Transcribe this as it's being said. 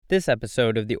This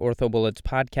episode of the OrthoBullets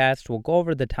podcast will go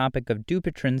over the topic of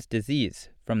Dupuytren's disease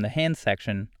from the hand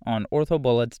section on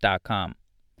orthobullets.com.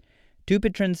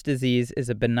 Dupuytren's disease is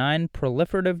a benign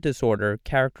proliferative disorder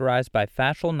characterized by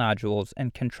fascial nodules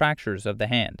and contractures of the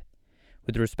hand.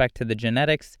 With respect to the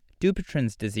genetics,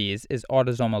 Dupuytren's disease is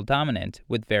autosomal dominant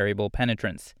with variable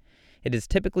penetrance. It is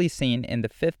typically seen in the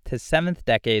 5th to 7th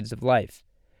decades of life.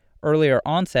 Earlier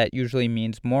onset usually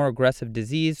means more aggressive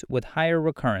disease with higher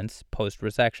recurrence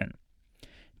post-resection.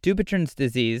 Dupuytren's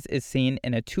disease is seen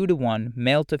in a 2-to-1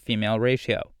 male-to-female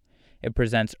ratio. It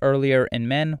presents earlier in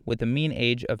men with a mean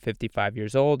age of 55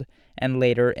 years old and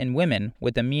later in women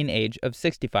with a mean age of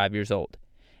 65 years old.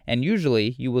 And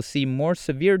usually you will see more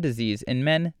severe disease in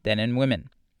men than in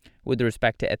women. With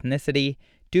respect to ethnicity,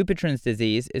 Dupuytren's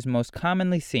disease is most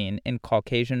commonly seen in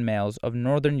Caucasian males of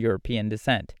Northern European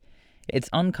descent.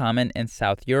 It's uncommon in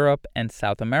South Europe and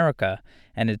South America,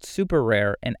 and it's super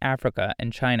rare in Africa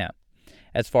and China.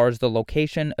 As far as the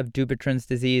location of Dupuytren's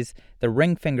disease, the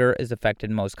ring finger is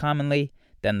affected most commonly,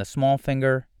 then the small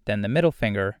finger, then the middle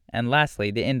finger, and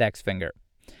lastly the index finger.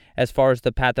 As far as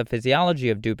the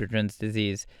pathophysiology of Dupuytren's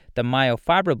disease, the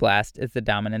myofibroblast is the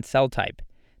dominant cell type.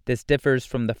 This differs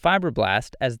from the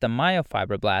fibroblast as the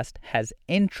myofibroblast has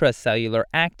intracellular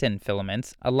actin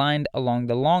filaments aligned along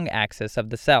the long axis of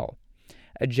the cell.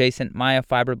 Adjacent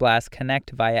myofibroblasts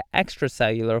connect via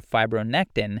extracellular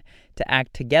fibronectin to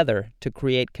act together to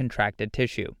create contracted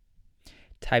tissue.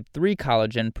 Type 3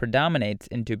 collagen predominates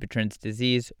in Dupuytren's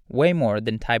disease way more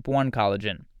than type 1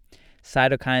 collagen.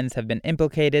 Cytokines have been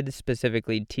implicated,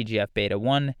 specifically TGF-beta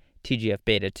 1,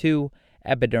 TGF-beta 2,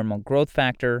 epidermal growth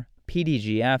factor,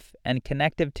 PDGF, and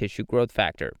connective tissue growth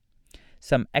factor.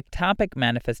 Some ectopic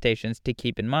manifestations to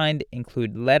keep in mind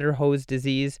include Lederhosen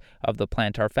disease of the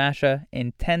plantar fascia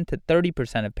in 10 to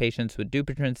 30% of patients with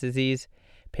Dupuytren's disease,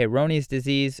 Peyronie's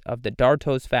disease of the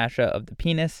dartos fascia of the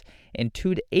penis in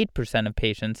 2 to 8% of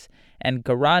patients, and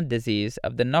Garrod disease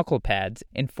of the knuckle pads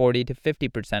in 40 to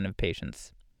 50% of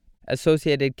patients.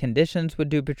 Associated conditions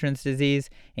with Dupuytren's disease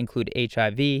include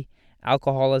HIV,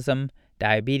 alcoholism,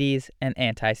 diabetes, and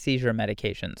anti-seizure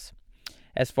medications.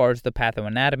 As far as the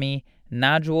pathoanatomy,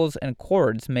 nodules and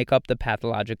cords make up the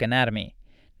pathologic anatomy.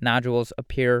 Nodules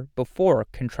appear before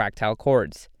contractile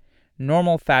cords.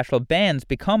 Normal fascial bands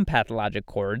become pathologic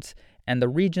cords, and the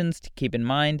regions to keep in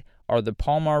mind are the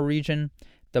palmar region,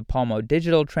 the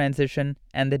palmodigital transition,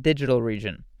 and the digital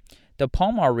region. The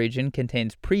palmar region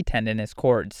contains pretendinous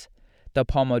cords. The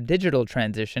palmodigital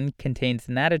transition contains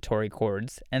natatory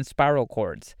cords and spiral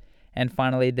cords. And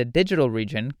finally, the digital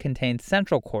region contains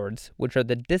central cords, which are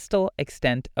the distal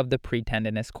extent of the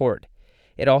pretendinous cord.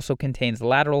 It also contains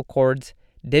lateral cords,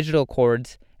 digital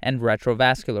cords, and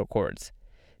retrovascular cords.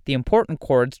 The important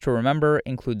cords to remember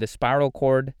include the spiral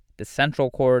cord, the central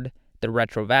cord, the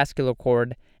retrovascular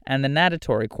cord, and the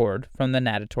natatory cord from the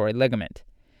natatory ligament.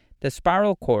 The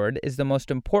spiral cord is the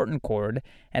most important cord,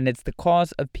 and it's the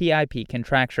cause of PIP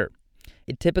contracture.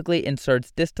 It typically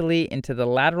inserts distally into the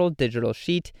lateral digital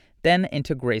sheet, then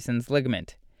into Grayson's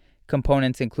ligament.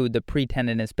 Components include the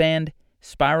pretendinous band,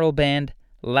 spiral band,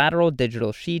 lateral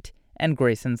digital sheet, and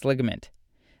Grayson's ligament.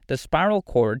 The spiral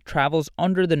cord travels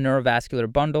under the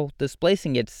neurovascular bundle,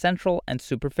 displacing it central and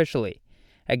superficially.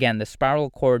 Again, the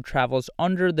spiral cord travels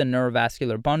under the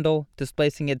neurovascular bundle,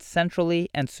 displacing it centrally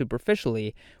and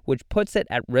superficially, which puts it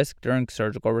at risk during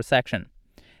surgical resection.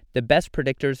 The best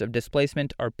predictors of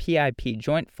displacement are PIP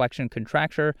joint flexion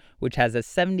contracture, which has a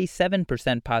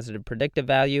 77% positive predictive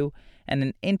value, and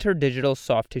an interdigital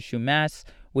soft tissue mass,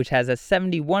 which has a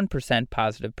 71%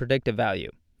 positive predictive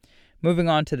value. Moving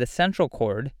on to the central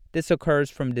cord, this occurs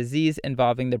from disease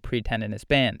involving the pretendinous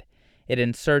band. It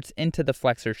inserts into the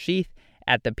flexor sheath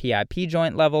at the PIP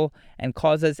joint level and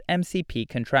causes MCP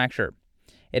contracture.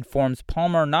 It forms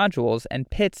palmar nodules and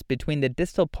pits between the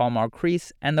distal palmar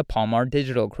crease and the palmar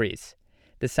digital crease.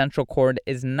 The central cord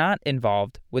is not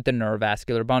involved with the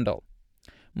neurovascular bundle.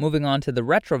 Moving on to the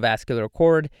retrovascular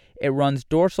cord, it runs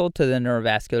dorsal to the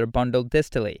neurovascular bundle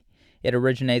distally. It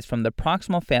originates from the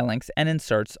proximal phalanx and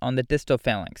inserts on the distal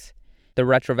phalanx. The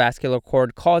retrovascular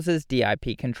cord causes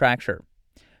DIP contracture.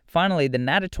 Finally, the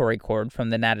natatory cord from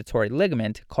the natatory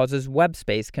ligament causes web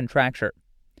space contracture.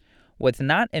 What's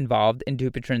not involved in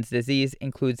Dupuytren's disease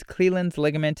includes Cleland's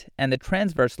ligament and the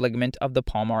transverse ligament of the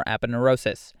palmar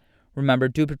aponeurosis. Remember,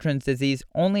 Dupuytren's disease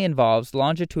only involves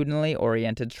longitudinally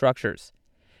oriented structures.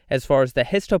 As far as the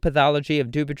histopathology of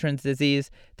Dupuytren's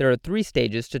disease, there are 3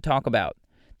 stages to talk about: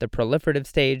 the proliferative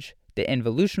stage, the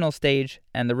involutional stage,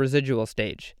 and the residual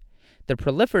stage. The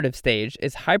proliferative stage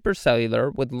is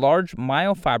hypercellular with large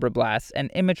myofibroblasts and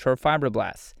immature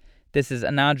fibroblasts. This is a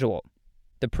nodule.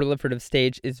 The proliferative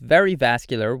stage is very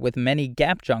vascular with many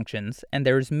gap junctions, and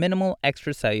there is minimal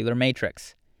extracellular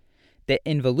matrix. The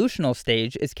involutional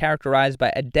stage is characterized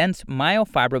by a dense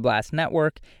myofibroblast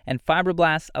network, and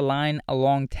fibroblasts align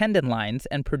along tendon lines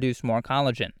and produce more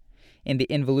collagen. In the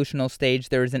involutional stage,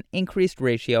 there is an increased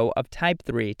ratio of type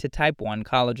 3 to type 1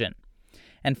 collagen.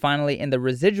 And finally, in the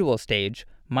residual stage,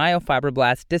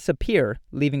 myofibroblasts disappear,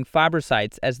 leaving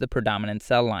fibrocytes as the predominant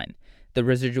cell line. The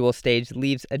residual stage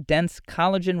leaves a dense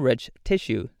collagen-rich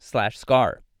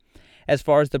tissue/scar. As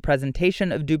far as the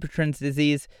presentation of Dupuytren's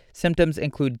disease, symptoms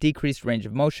include decreased range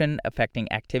of motion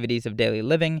affecting activities of daily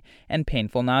living and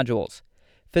painful nodules.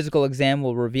 Physical exam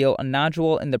will reveal a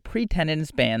nodule in the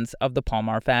pretendinous bands of the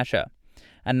palmar fascia.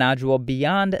 A nodule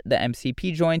beyond the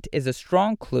MCP joint is a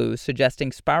strong clue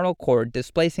suggesting spiral cord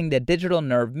displacing the digital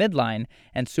nerve midline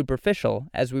and superficial,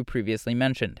 as we previously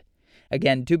mentioned.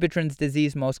 Again, Dupuytren's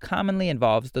disease most commonly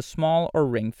involves the small or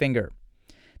ring finger.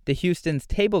 The Houston's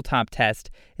tabletop test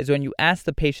is when you ask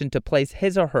the patient to place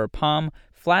his or her palm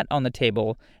flat on the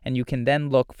table, and you can then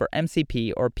look for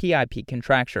MCP or PIP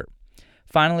contracture.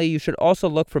 Finally, you should also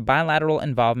look for bilateral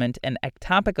involvement and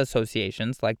ectopic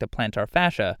associations like the plantar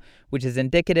fascia, which is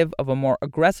indicative of a more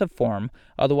aggressive form,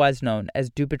 otherwise known as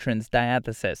Dupuytren's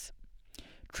diathesis.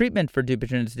 Treatment for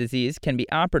Dupuytren's disease can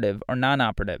be operative or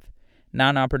non-operative.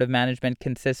 Non-operative management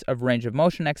consists of range of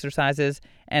motion exercises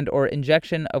and or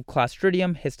injection of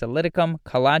Clostridium histolyticum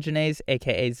collagenase,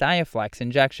 aka Xiaflex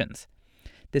injections.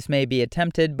 This may be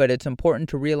attempted, but it's important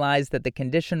to realize that the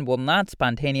condition will not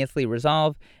spontaneously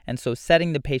resolve, and so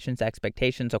setting the patient's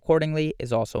expectations accordingly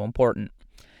is also important.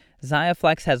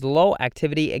 Xiaflex has low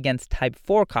activity against type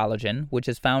 4 collagen, which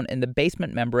is found in the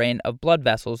basement membrane of blood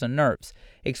vessels and nerves,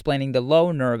 explaining the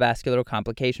low neurovascular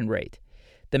complication rate.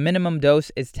 The minimum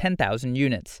dose is 10,000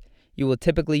 units. You will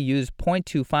typically use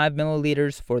 0.25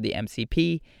 milliliters for the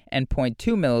MCP and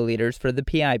 0.2 milliliters for the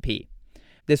PIP.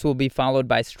 This will be followed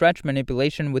by stretch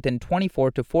manipulation within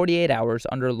 24 to 48 hours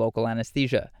under local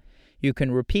anesthesia. You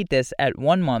can repeat this at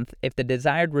 1 month if the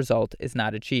desired result is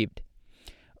not achieved.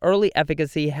 Early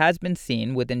efficacy has been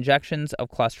seen with injections of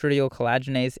Clostridial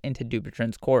collagenase into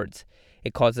Dupuytren's cords.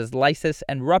 It causes lysis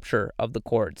and rupture of the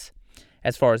cords.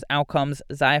 As far as outcomes,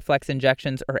 Xiaflex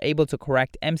injections are able to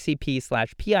correct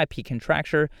MCP/PIP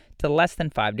contracture to less than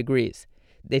 5 degrees.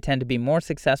 They tend to be more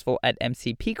successful at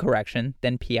MCP correction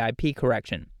than PIP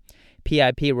correction.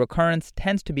 PIP recurrence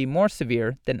tends to be more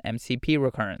severe than MCP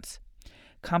recurrence.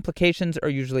 Complications are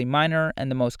usually minor, and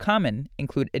the most common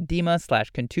include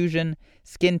edema/contusion,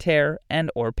 skin tear, and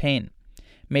or pain.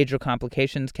 Major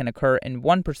complications can occur in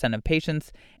 1% of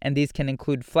patients, and these can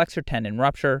include flexor tendon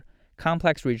rupture,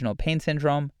 complex regional pain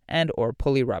syndrome, and or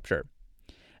pulley rupture.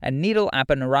 A needle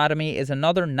aponeurotomy is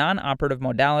another non-operative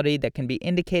modality that can be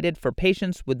indicated for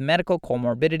patients with medical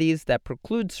comorbidities that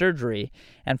preclude surgery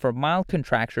and for mild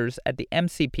contractures at the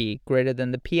MCP greater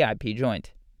than the PIP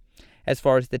joint. As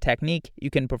far as the technique, you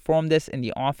can perform this in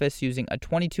the office using a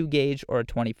 22-gauge or a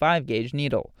 25-gauge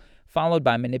needle, followed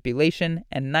by manipulation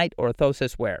and night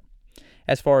orthosis wear.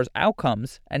 As far as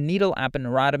outcomes, a needle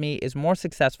aponeurotomy is more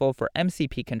successful for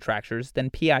MCP contractures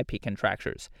than PIP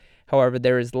contractures. However,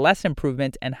 there is less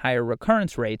improvement and higher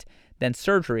recurrence rate than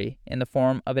surgery in the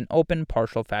form of an open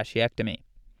partial fasciectomy.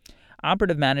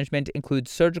 Operative management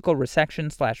includes surgical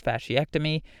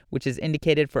resection/fasciectomy, which is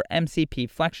indicated for MCP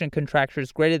flexion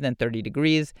contractures greater than 30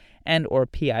 degrees and or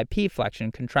PIP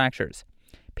flexion contractures.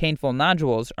 Painful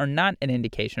nodules are not an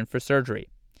indication for surgery.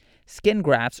 Skin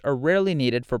grafts are rarely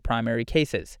needed for primary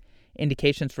cases.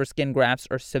 Indications for skin grafts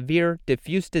are severe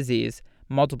diffuse disease,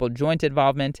 multiple joint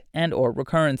involvement, and or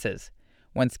recurrences.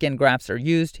 When skin grafts are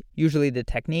used, usually the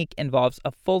technique involves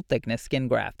a full-thickness skin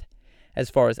graft. As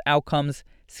far as outcomes,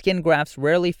 skin grafts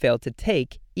rarely fail to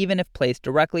take, even if placed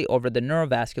directly over the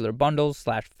neurovascular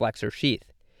bundles/flexor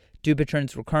sheath.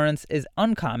 Dupuytren's recurrence is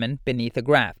uncommon beneath a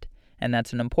graft, and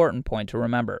that's an important point to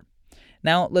remember.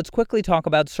 Now, let's quickly talk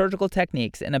about surgical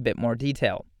techniques in a bit more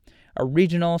detail. A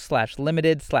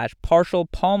regional/limited/partial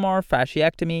palmar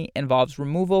fasciectomy involves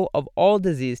removal of all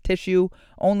diseased tissue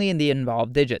only in the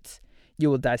involved digits. You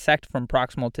will dissect from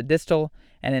proximal to distal,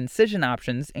 and incision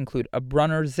options include a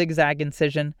Brunner zigzag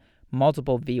incision,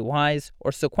 multiple VYs,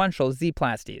 or sequential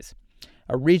Z-plasties.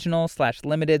 A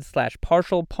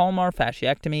regional/limited/partial palmar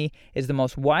fasciectomy is the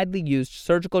most widely used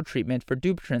surgical treatment for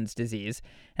Dupuytren's disease,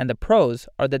 and the pros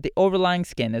are that the overlying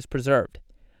skin is preserved.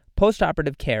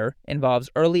 Postoperative care involves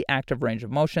early active range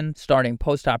of motion starting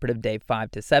postoperative day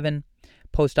 5 to 7.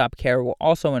 Post-op care will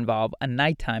also involve a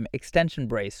nighttime extension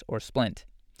brace or splint.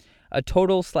 A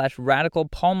total/radical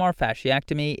palmar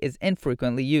fasciectomy is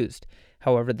infrequently used.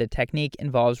 However, the technique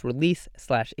involves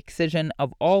release/excision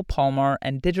of all palmar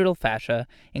and digital fascia,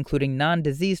 including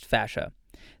non-diseased fascia.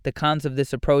 The cons of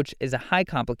this approach is a high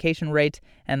complication rate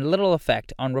and little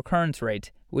effect on recurrence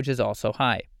rate, which is also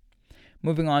high.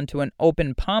 Moving on to an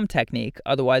open palm technique,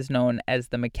 otherwise known as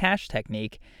the McCash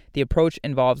technique, the approach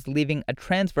involves leaving a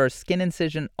transverse skin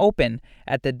incision open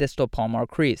at the distal palmar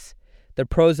crease. The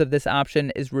pros of this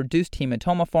option is reduced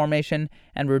hematoma formation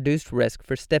and reduced risk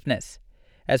for stiffness.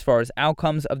 As far as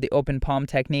outcomes of the open palm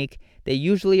technique, they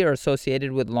usually are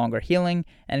associated with longer healing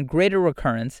and greater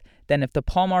recurrence than if the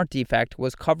palmar defect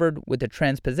was covered with a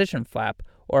transposition flap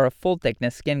or a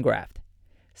full-thickness skin graft.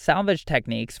 Salvage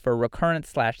techniques for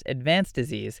recurrent/advanced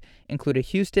disease include a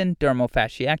Houston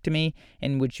dermofasciectomy,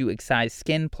 in which you excise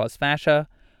skin plus fascia.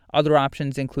 Other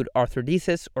options include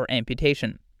arthrodesis or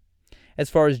amputation. As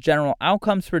far as general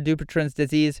outcomes for Dupuytren's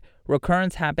disease,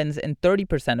 recurrence happens in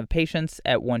 30% of patients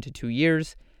at 1 to 2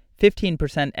 years,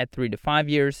 15% at 3 to 5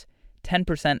 years,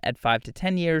 10% at 5 to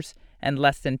 10 years, and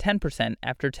less than 10%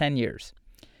 after 10 years.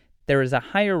 There is a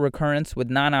higher recurrence with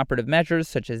non-operative measures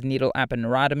such as needle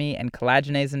aponeurotomy and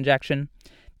collagenase injection.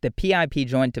 The PIP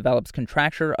joint develops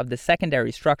contracture of the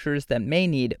secondary structures that may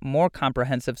need more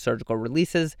comprehensive surgical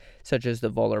releases, such as the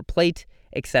volar plate,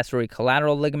 accessory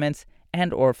collateral ligaments,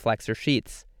 and/or flexor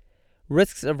sheaths.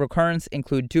 Risks of recurrence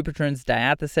include Dupuytren's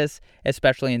diathesis,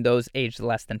 especially in those aged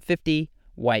less than 50,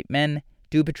 white men,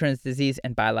 Dupuytren's disease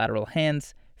in bilateral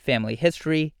hands, family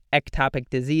history, ectopic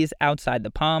disease outside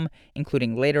the palm,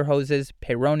 including lederhoses,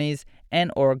 Peyronie's,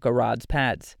 and/or Garrod's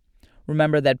pads.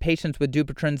 Remember that patients with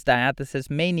Dupuytren's diathesis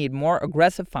may need more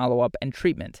aggressive follow-up and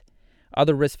treatment.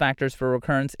 Other risk factors for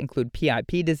recurrence include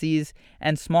PIP disease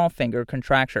and small finger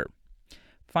contracture.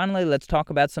 Finally, let's talk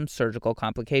about some surgical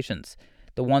complications.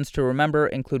 The ones to remember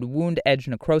include wound edge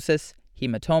necrosis,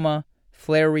 hematoma,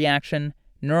 flare reaction,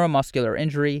 neuromuscular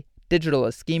injury, digital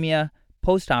ischemia,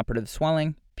 postoperative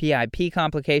swelling, PIP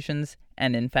complications,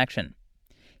 and infection.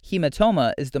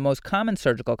 Hematoma is the most common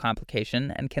surgical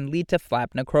complication and can lead to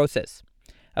flap necrosis.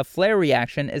 A flare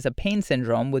reaction is a pain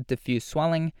syndrome with diffuse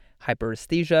swelling,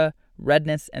 hyperesthesia,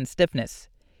 redness, and stiffness.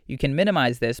 You can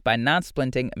minimize this by not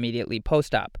splinting immediately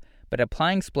post-op, but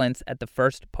applying splints at the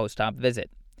first post-op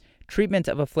visit. Treatment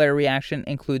of a flare reaction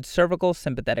includes cervical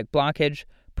sympathetic blockage,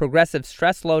 progressive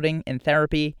stress loading in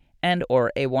therapy,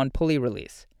 and/or A1 pulley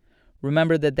release.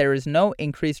 Remember that there is no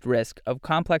increased risk of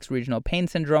complex regional pain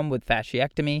syndrome with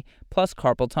fasciectomy plus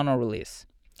carpal tunnel release.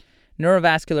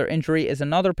 Neurovascular injury is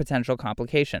another potential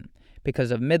complication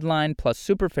because of midline plus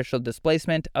superficial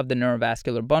displacement of the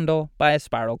neurovascular bundle by a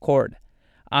spiral cord.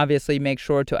 Obviously, make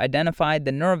sure to identify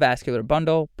the neurovascular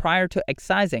bundle prior to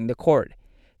excising the cord.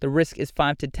 The risk is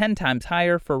 5 to 10 times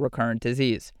higher for recurrent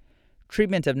disease.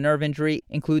 Treatment of nerve injury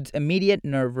includes immediate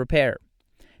nerve repair.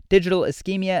 Digital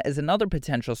ischemia is another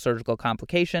potential surgical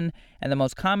complication, and the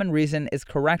most common reason is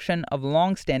correction of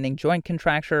long-standing joint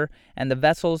contracture and the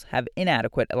vessels have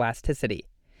inadequate elasticity.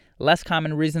 Less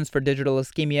common reasons for digital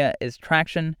ischemia is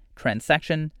traction,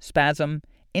 transection, spasm,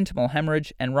 intimal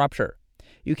hemorrhage, and rupture.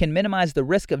 You can minimize the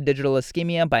risk of digital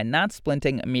ischemia by not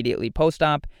splinting immediately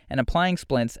post-op and applying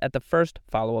splints at the first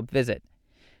follow-up visit.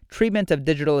 Treatment of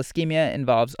digital ischemia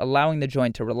involves allowing the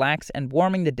joint to relax and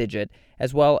warming the digit,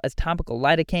 as well as topical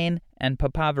lidocaine and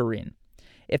papaverine.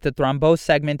 If the thrombosed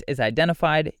segment is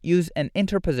identified, use an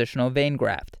interpositional vein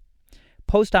graft.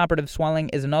 Postoperative swelling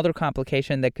is another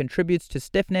complication that contributes to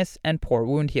stiffness and poor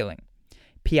wound healing.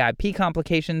 PIP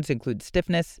complications include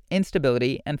stiffness,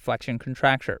 instability, and flexion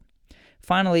contracture.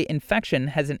 Finally, infection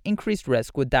has an increased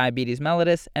risk with diabetes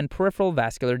mellitus and peripheral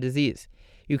vascular disease.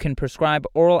 You can prescribe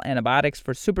oral antibiotics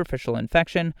for superficial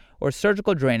infection or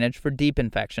surgical drainage for deep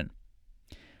infection.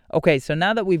 Okay, so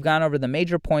now that we've gone over the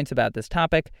major points about this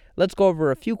topic, let's go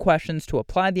over a few questions to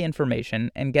apply the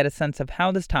information and get a sense of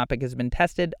how this topic has been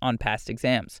tested on past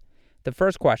exams. The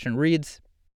first question reads,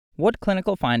 what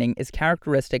clinical finding is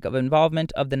characteristic of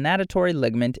involvement of the natatory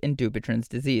ligament in Dupuytren's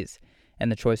disease?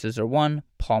 And the choices are 1.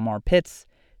 Palmar pits,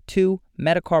 2.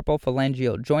 Metacarpal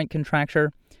phalangeal joint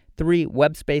contracture, 3.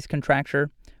 Web space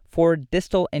contracture, 4.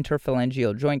 Distal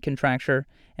interphalangeal joint contracture,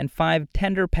 and 5.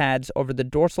 Tender pads over the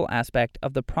dorsal aspect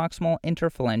of the proximal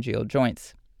interphalangeal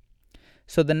joints.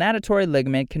 So the natatory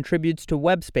ligament contributes to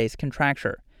web space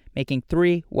contracture, making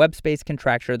 3. Web space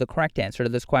contracture the correct answer to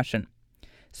this question.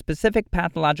 Specific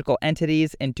pathological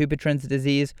entities in Dupuytren's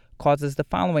disease causes the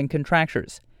following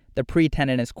contractures. The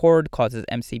pretendinous cord causes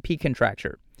MCP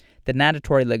contracture. The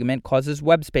natatory ligament causes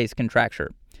web space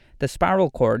contracture. The spiral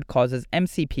cord causes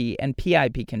MCP and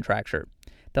PIP contracture.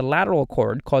 The lateral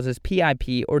cord causes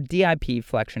PIP or DIP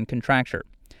flexion contracture.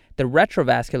 The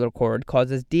retrovascular cord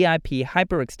causes DIP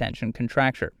hyperextension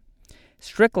contracture.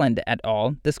 Strickland et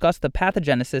al. Discussed the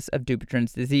pathogenesis of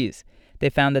Dupuytren's disease. They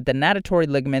found that the natatory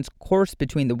ligaments course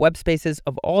between the web spaces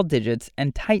of all digits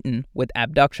and tighten with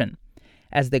abduction.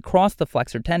 As they cross the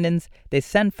flexor tendons, they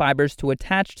send fibers to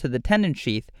attach to the tendon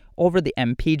sheath over the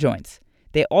MP joints.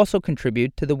 They also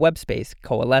contribute to the web space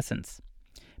coalescence.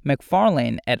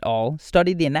 McFarlane et al.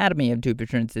 Studied the anatomy of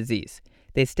Dupuytren's disease.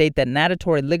 They state that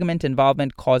natatory ligament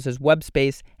involvement causes web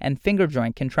space and finger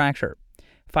joint contracture.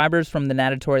 Fibers from the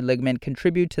natatory ligament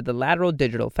contribute to the lateral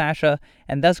digital fascia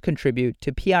and thus contribute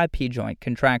to PIP joint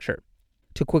contracture.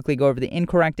 To quickly go over the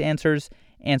incorrect answers,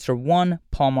 answer 1,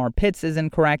 palmar pits is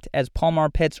incorrect, as palmar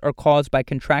pits are caused by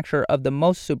contracture of the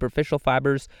most superficial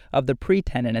fibers of the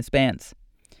pretendinous bands.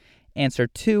 Answer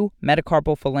 2,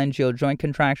 metacarpal phalangeal joint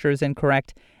contracture is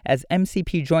incorrect, as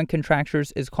MCP joint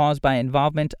contractures is caused by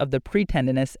involvement of the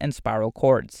pretendinous and spiral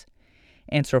cords.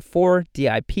 Answer 4,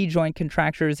 DIP joint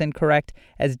contracture is incorrect,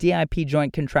 as DIP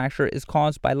joint contracture is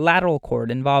caused by lateral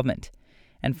cord involvement.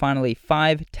 And finally,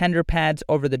 5, tender pads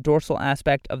over the dorsal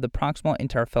aspect of the proximal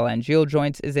interphalangeal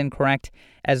joints is incorrect,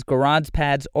 as Gouraud's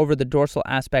pads over the dorsal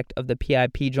aspect of the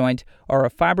PIP joint are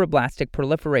a fibroblastic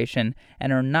proliferation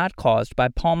and are not caused by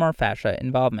palmar fascia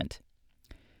involvement.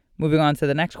 Moving on to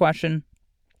the next question.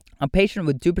 A patient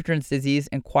with Dupuytren's disease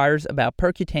inquires about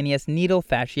percutaneous needle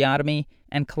fasciotomy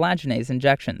and collagenase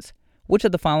injections. Which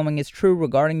of the following is true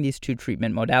regarding these two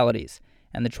treatment modalities?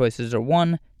 And the choices are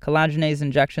 1, collagenase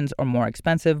injections are more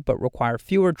expensive but require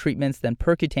fewer treatments than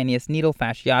percutaneous needle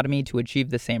fasciotomy to achieve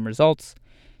the same results.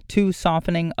 2,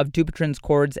 softening of Dupuytren's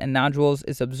cords and nodules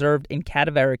is observed in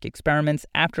cadaveric experiments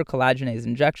after collagenase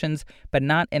injections but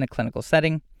not in a clinical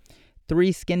setting.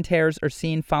 3, skin tears are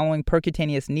seen following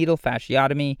percutaneous needle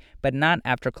fasciotomy, but not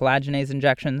after collagenase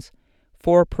injections.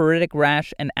 4, pruritic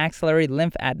rash and axillary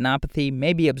lymphadenopathy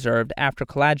may be observed after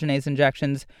collagenase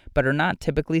injections, but are not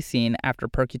typically seen after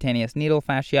percutaneous needle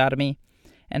fasciotomy.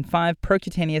 And 5,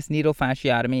 percutaneous needle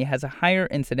fasciotomy has a higher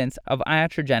incidence of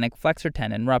iatrogenic flexor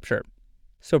tendon rupture.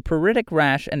 So pruritic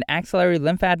rash and axillary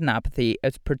lymphadenopathy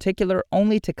is particular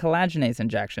only to collagenase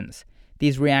injections.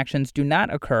 These reactions do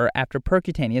not occur after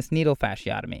percutaneous needle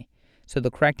fasciotomy. So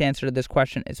the correct answer to this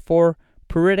question is 4.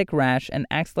 Pruritic rash and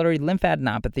axillary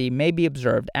lymphadenopathy may be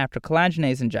observed after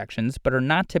collagenase injections, but are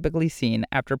not typically seen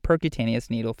after percutaneous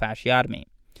needle fasciotomy.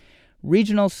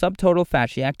 Regional subtotal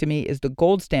fasciectomy is the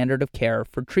gold standard of care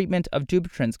for treatment of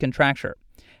Dupuytren's contracture.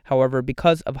 However,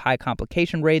 because of high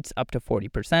complication rates up to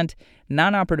 40%,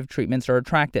 non-operative treatments are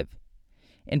attractive.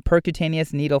 In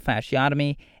percutaneous needle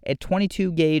fasciotomy, a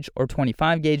 22-gauge or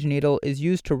 25-gauge needle is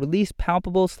used to release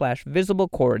palpable/visible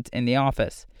cords in the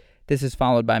office. This is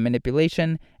followed by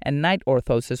manipulation and night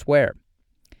orthosis wear.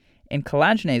 In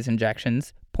collagenase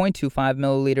injections, 0.25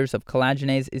 milliliters of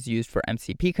collagenase is used for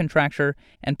MCP contracture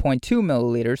and 0.2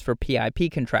 milliliters for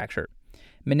PIP contracture.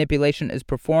 Manipulation is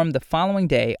performed the following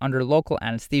day under local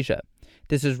anesthesia.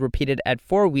 This is repeated at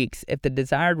 4 weeks if the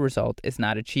desired result is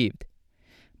not achieved.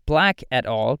 Black et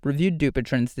al. Reviewed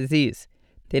Dupuytren's disease.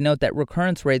 They note that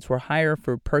recurrence rates were higher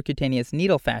for percutaneous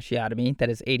needle fasciotomy, that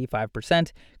is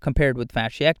 85%, compared with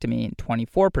fasciectomy,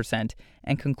 24%,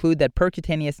 and conclude that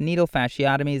percutaneous needle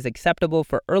fasciotomy is acceptable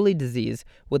for early disease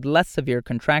with less severe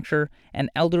contracture and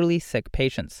elderly sick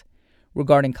patients.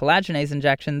 Regarding collagenase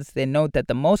injections, they note that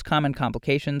the most common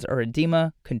complications are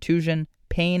edema, contusion,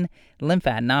 pain,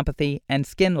 lymphadenopathy, and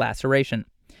skin laceration.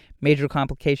 Major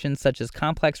complications such as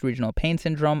complex regional pain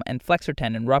syndrome and flexor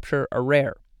tendon rupture are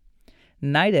rare.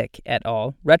 Neidick et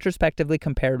al. Retrospectively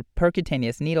compared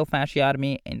percutaneous needle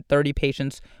fasciotomy in 30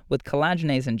 patients with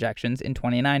collagenase injections in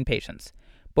 29 patients.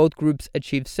 Both groups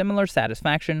achieved similar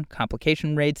satisfaction,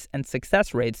 complication rates, and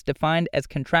success rates defined as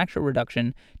contracture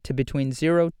reduction to between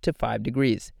 0 to 5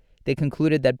 degrees. They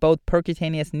concluded that both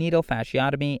percutaneous needle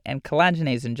fasciotomy and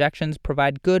collagenase injections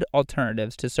provide good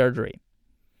alternatives to surgery.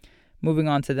 Moving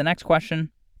on to the next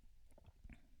question.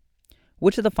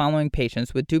 Which of the following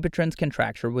patients with Dupuytren's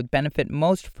contracture would benefit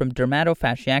most from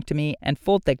dermatofasciectomy and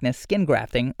full-thickness skin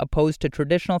grafting opposed to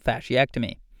traditional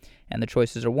fasciectomy? And the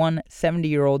choices are 1,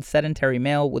 70-year-old sedentary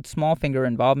male with small finger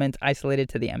involvement isolated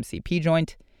to the MCP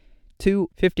joint. 2,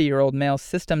 50-year-old male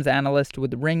systems analyst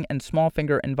with ring and small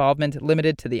finger involvement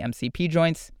limited to the MCP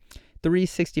joints. 3,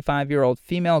 65-year-old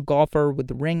female golfer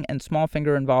with ring and small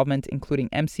finger involvement including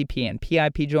MCP and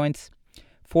PIP joints.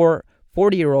 4,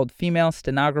 40-year-old female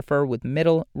stenographer with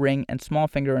middle, ring, and small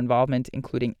finger involvement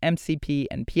including MCP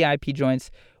and PIP joints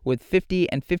with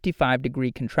 50 and 55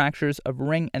 degree contractures of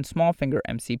ring and small finger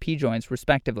MCP joints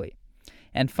respectively.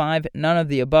 And 5, none of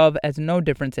the above, as no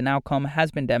difference in outcome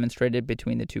has been demonstrated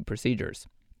between the two procedures.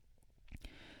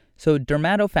 So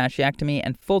dermatofasciectomy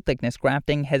and full-thickness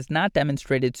grafting has not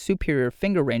demonstrated superior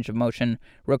finger range of motion,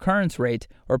 recurrence rate,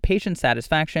 or patient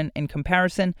satisfaction in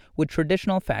comparison with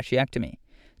traditional fasciectomy.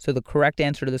 So the correct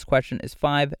answer to this question is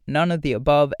 5, none of the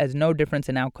above, as no difference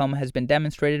in outcome has been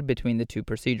demonstrated between the two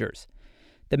procedures.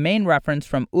 The main reference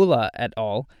from Ula et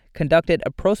al. Conducted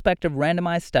a prospective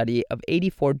randomized study of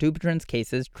 84 Dupuytren's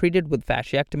cases treated with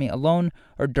fasciectomy alone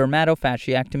or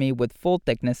dermatofasciectomy with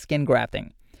full-thickness skin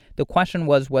grafting. The question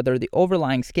was whether the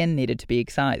overlying skin needed to be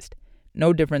excised.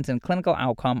 No difference in clinical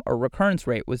outcome or recurrence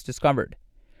rate was discovered.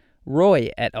 Roy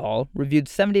et al. Reviewed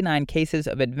 79 cases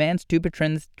of advanced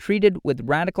Dupuytren's treated with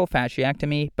radical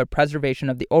fasciectomy but preservation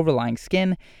of the overlying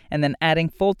skin, and then adding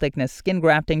full-thickness skin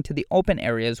grafting to the open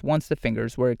areas once the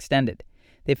fingers were extended.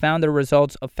 They found the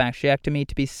results of fasciectomy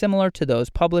to be similar to those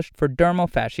published for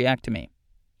dermofasciectomy.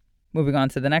 Moving on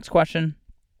to the next question.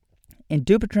 In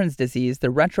Dupuytren's disease, the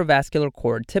retrovascular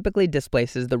cord typically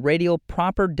displaces the radial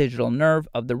proper digital nerve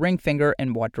of the ring finger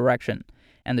in what direction?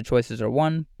 And the choices are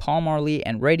 1, palmarly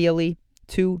and radially,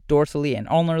 2, dorsally and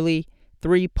ulnarly,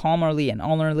 3, palmarly and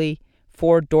ulnarly,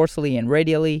 4, dorsally and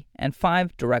radially, and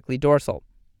 5, directly dorsal.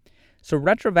 So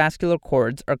retrovascular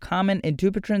cords are common in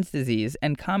Dupuytren's disease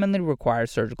and commonly require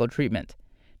surgical treatment.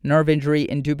 Nerve injury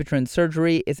in Dupuytren's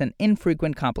surgery is an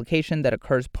infrequent complication that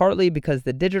occurs partly because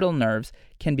the digital nerves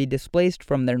can be displaced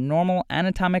from their normal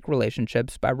anatomic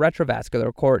relationships by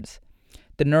retrovascular cords.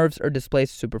 The nerves are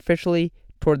displaced superficially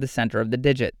toward the center of the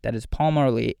digit, that is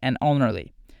palmarly and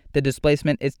ulnarly. The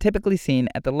displacement is typically seen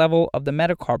at the level of the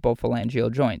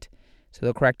metacarpophalangeal joint. So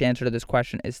the correct answer to this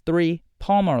question is 3,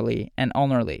 palmarly and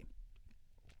ulnarly.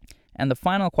 And the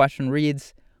final question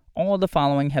reads, all of the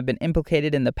following have been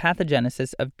implicated in the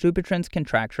pathogenesis of Dupuytren's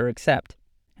contracture except,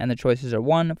 and the choices are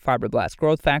 1, fibroblast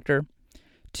growth factor,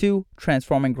 2,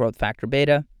 transforming growth factor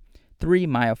beta, 3,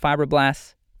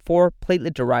 myofibroblasts, 4,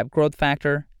 platelet-derived growth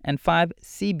factor, and 5,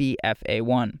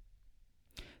 CBFA1.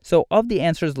 So of the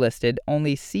answers listed,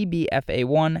 only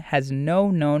CBFA1 has no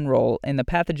known role in the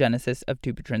pathogenesis of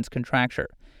Dupuytren's contracture.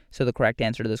 So the correct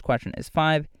answer to this question is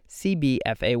 5,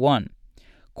 CBFA1.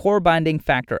 Core binding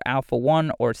factor alpha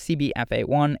 1, or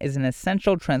CBFA1, is an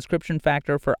essential transcription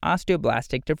factor for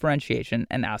osteoblastic differentiation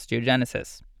and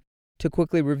osteogenesis. To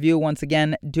quickly review once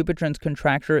again, Dupuytren's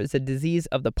contracture is a disease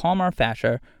of the palmar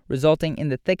fascia resulting in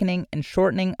the thickening and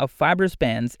shortening of fibrous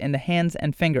bands in the hands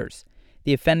and fingers.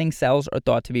 The offending cells are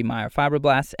thought to be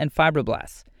myofibroblasts and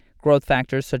fibroblasts. Growth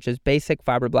factors such as basic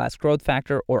fibroblast growth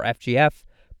factor, or FGF,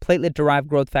 platelet-derived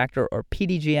growth factor, or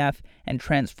PDGF, and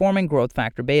transforming growth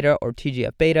factor beta, or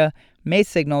TGF-beta, may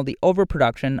signal the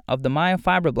overproduction of the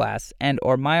myofibroblasts and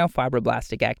or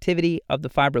myofibroblastic activity of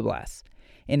the fibroblasts.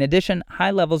 In addition,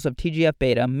 high levels of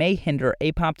TGF-beta may hinder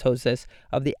apoptosis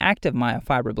of the active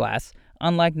myofibroblasts,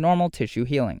 unlike normal tissue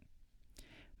healing.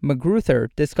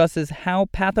 Magruder discusses how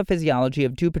pathophysiology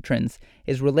of Dupuytren's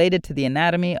is related to the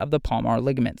anatomy of the palmar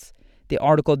ligaments. The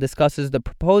article discusses the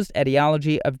proposed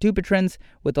etiology of Dupuytren's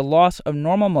with the loss of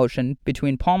normal motion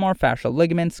between palmar fascial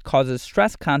ligaments causes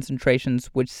stress concentrations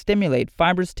which stimulate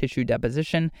fibrous tissue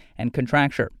deposition and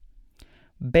contracture.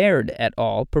 Baird et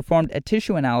al. Performed a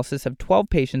tissue analysis of 12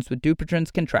 patients with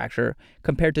Dupuytren's contracture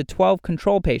compared to 12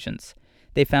 control patients.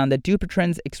 They found that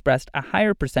Dupuytren's expressed a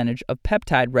higher percentage of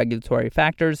peptide regulatory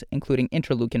factors, including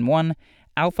interleukin-1,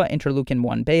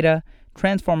 alpha-interleukin-1 beta,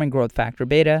 transforming growth factor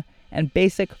beta, and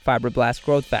basic fibroblast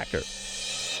growth factor.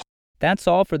 That's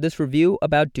all for this review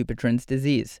about Dupuytren's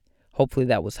disease. Hopefully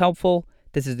that was helpful.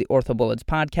 This is the OrthoBullets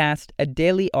podcast, a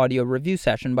daily audio review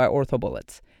session by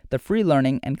OrthoBullets, the free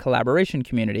learning and collaboration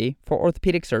community for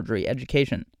orthopedic surgery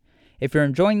education. If you're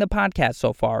enjoying the podcast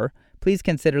so far, please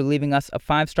consider leaving us a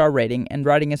 5-star rating and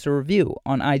writing us a review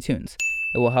on iTunes.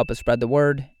 It will help us spread the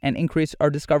word and increase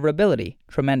our discoverability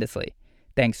tremendously.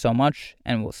 Thanks so much,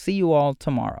 and we'll see you all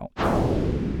tomorrow.